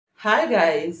Hi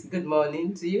guys, good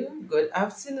morning to you, good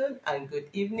afternoon, and good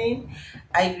evening.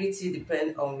 I greet you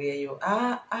depending on where you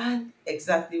are and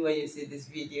exactly when you see this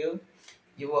video.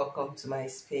 You're welcome to my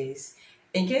space.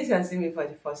 In case you are seeing me for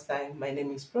the first time, my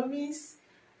name is Promise,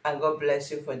 and God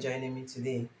bless you for joining me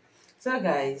today. So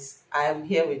guys, I am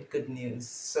here with good news.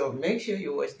 So make sure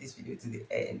you watch this video to the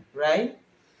end, right?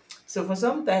 So for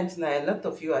some times now, a lot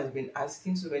of you has been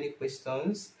asking so many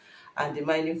questions and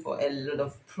demanding for a lot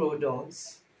of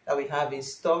products that we have in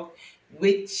stock,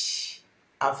 which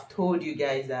I've told you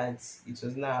guys that it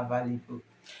was not available.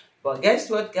 But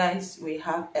guess what, guys? We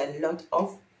have a lot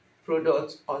of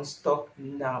products on stock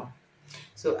now.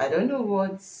 So I don't know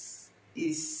what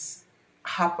is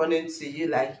happening to you,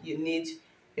 like you need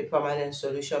a permanent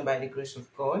solution by the grace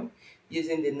of God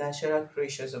using the natural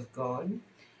creatures of God.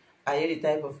 Are you the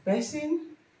type of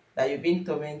person that you've been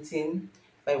tormenting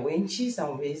by witches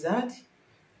and wizards?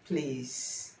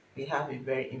 Please, we have a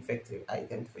very effective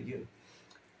item for you.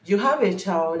 You have a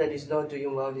child that is not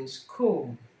doing well in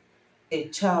school, a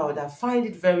child that find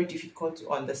it very difficult to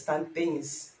understand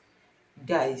things.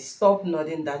 Guys, stop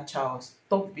nodding that child,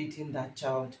 stop beating that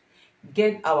child.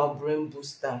 Get our brain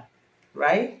booster,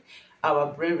 right? Our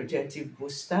brain regenerative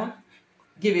booster.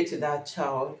 Give it to that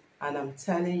child, and I'm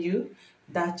telling you,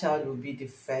 that child will be the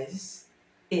first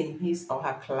in his or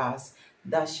her class.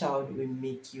 That child will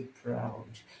make you proud.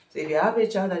 So if you have a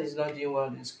child that is not doing well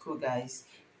in school, guys,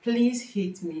 please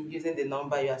hit me using the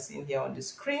number you are seeing here on the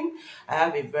screen. I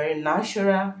have a very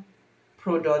natural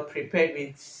product prepared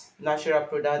with natural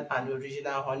product and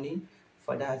original honey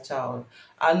for that child.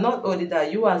 And not only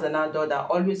that, you as an adult that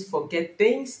always forget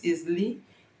things easily,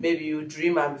 maybe you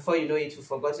dream and before you know it you've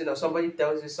forgotten, or somebody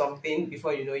tells you something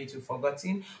before you know it you've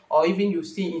forgotten, or even you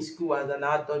stay in school as an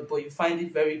adult but you find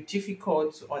it very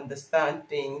difficult to understand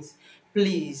things.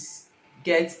 Please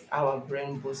get our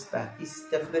brain booster. It's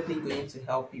definitely going to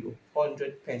help you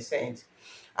 100%.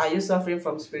 Are you suffering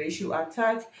from spiritual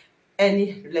attack,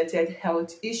 any related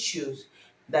health issues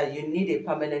that you need a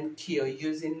permanent cure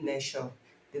using nature,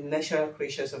 the natural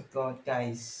creatures of God,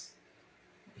 guys?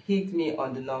 Hit me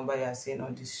on the number you are seeing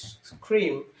on the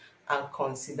screen and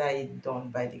consider it done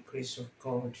by the grace of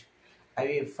God. Are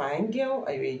you a fine girl?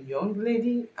 Are you a young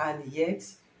lady? And yet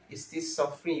you're still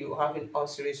suffering, you're having all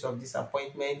series of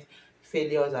disappointment,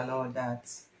 failures, and all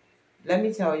that. Let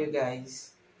me tell you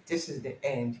guys, this is the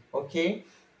end, okay?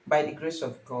 By the grace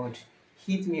of God,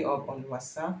 hit me up on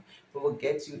WhatsApp. We will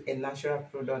get you a natural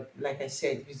product. Like I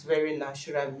said, it's very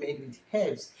natural, made with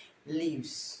herbs,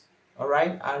 leaves, all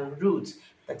right, and roots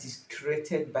that is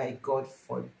created by God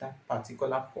for that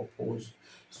particular purpose.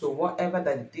 So whatever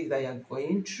that it is that you're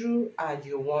going through and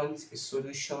you want a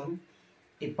solution,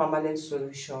 a permanent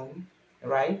solution,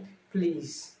 right?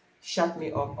 Please chat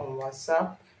me up on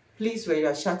WhatsApp. Please, when you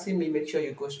are chatting me, make sure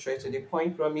you go straight to the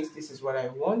point. Promise, this is what I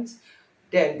want.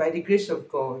 Then, by the grace of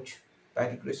God, by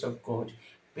the grace of God,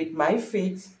 with my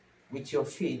faith, with your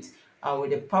faith, and with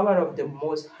the power of the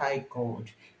Most High God,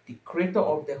 the creator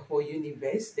of the whole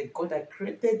universe, the God that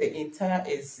created the entire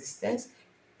existence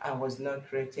and was not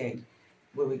created,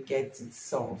 we will get it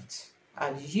solved.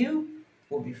 And you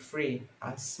will be free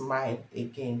and smile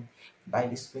again by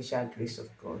the special grace of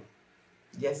God.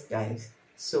 Yes, guys.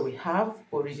 So we have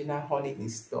original honey in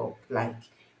stock, like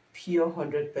pure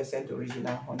 100%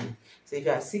 original honey. So if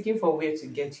you are seeking for where to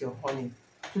get your honey,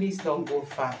 please don't go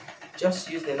far.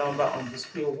 Just use the number on the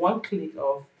screen. One click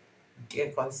of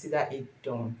consider it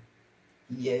done.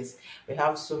 Yes, we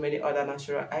have so many other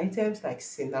natural items like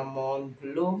cinnamon,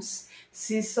 cloves,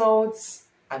 sea salts,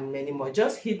 and many more.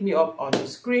 Just hit me up on the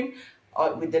screen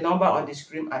with the number on the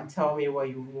screen and tell me what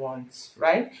you want,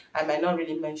 right? I might not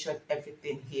really mention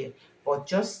everything here, but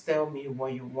just tell me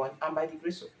what you want, and by the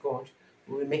grace of God,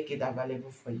 we will make it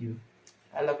available for you.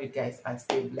 I love you guys and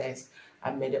stay blessed.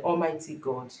 And may the Almighty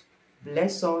God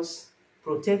bless us,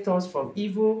 protect us from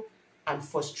evil, and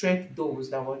frustrate those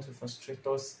that want to frustrate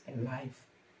us in life,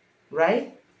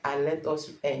 right? And let us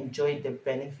enjoy the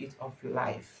benefit of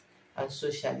life. And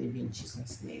so shall it be in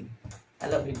Jesus' name. I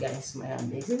love you guys, my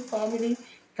amazing family.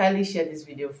 Kindly share this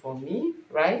video for me,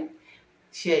 right?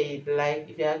 Share it,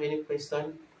 like. If you have any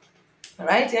question,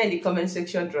 right here in the comment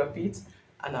section, drop it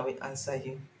and I will answer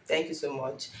you. Thank you so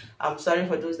much. I'm sorry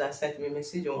for those that sent me a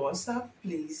message on WhatsApp.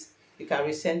 Please, you can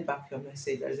resend back your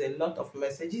message. There's a lot of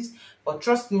messages, but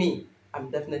trust me, I'm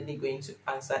definitely going to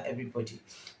answer everybody.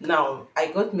 Now,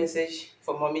 I got message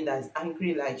from mommy that is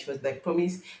angry, like she was like,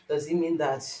 Promise, does it mean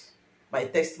that my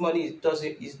testimony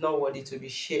is not worthy to be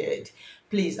shared?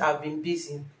 Please, I've been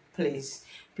busy. Please,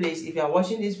 if you are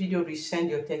watching this video, resend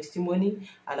your testimony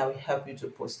and I will help you to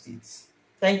post it.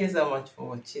 Thank you so much for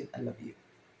watching. I love you.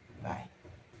 Bye.